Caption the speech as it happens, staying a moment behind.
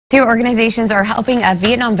Two organizations are helping a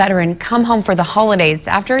Vietnam veteran come home for the holidays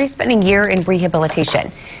after he spent a year in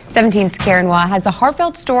rehabilitation. 17's Karen Hua has a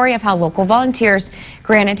heartfelt story of how local volunteers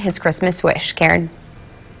granted his Christmas wish. Karen.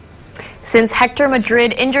 Since Hector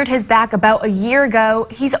Madrid injured his back about a year ago,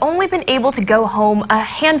 he's only been able to go home a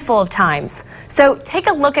handful of times. So take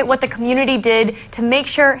a look at what the community did to make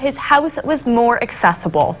sure his house was more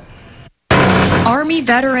accessible. Army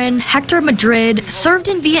veteran Hector Madrid served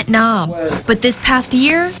in Vietnam, but this past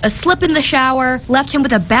year, a slip in the shower left him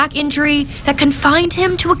with a back injury that confined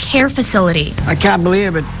him to a care facility. I can't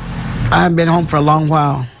believe it. I haven't been home for a long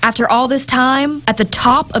while. After all this time, at the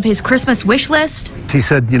top of his Christmas wish list, he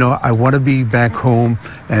said, I want to be back home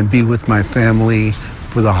and be with my family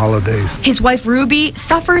for the holidays. His wife Ruby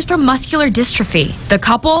suffers from muscular dystrophy. The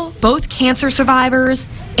couple, both cancer survivors,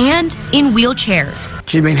 and in wheelchairs.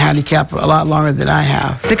 She's been handicapped a lot longer than I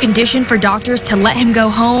have. The condition for doctors to let him go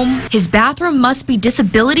home, his bathroom must be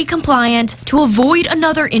disability compliant to avoid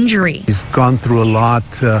another injury. He's gone through a lot,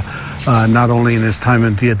 not only in his time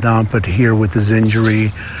in Vietnam, but here with his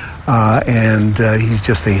injury, and he's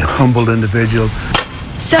just a humble individual.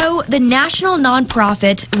 So the national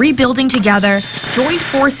nonprofit Rebuilding Together joined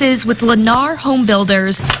forces with Lennar Home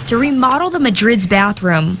Builders to remodel the Madrid's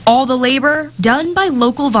bathroom. All the labor done by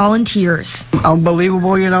local volunteers.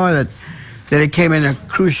 Unbelievable, that it came in a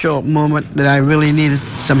crucial moment that I really needed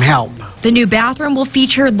some help. The new bathroom will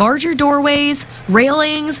feature larger doorways,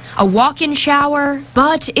 railings, a walk-in shower,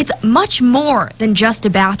 but it's much more than just a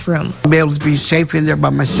bathroom. I'll be able to be safe in there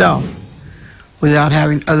by myself without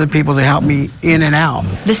having other people to help me in and out.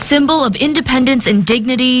 The symbol of independence and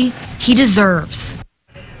dignity he deserves.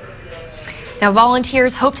 Now,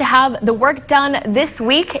 volunteers hope to have the work done this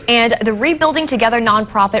week, and the Rebuilding Together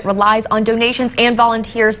nonprofit relies on donations and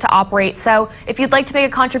volunteers to operate. So if you'd like to make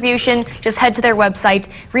a contribution, just head to their website,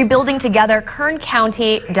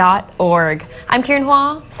 rebuildingtogetherkerncounty.org. I'm Karen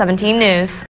Hua, 17 News.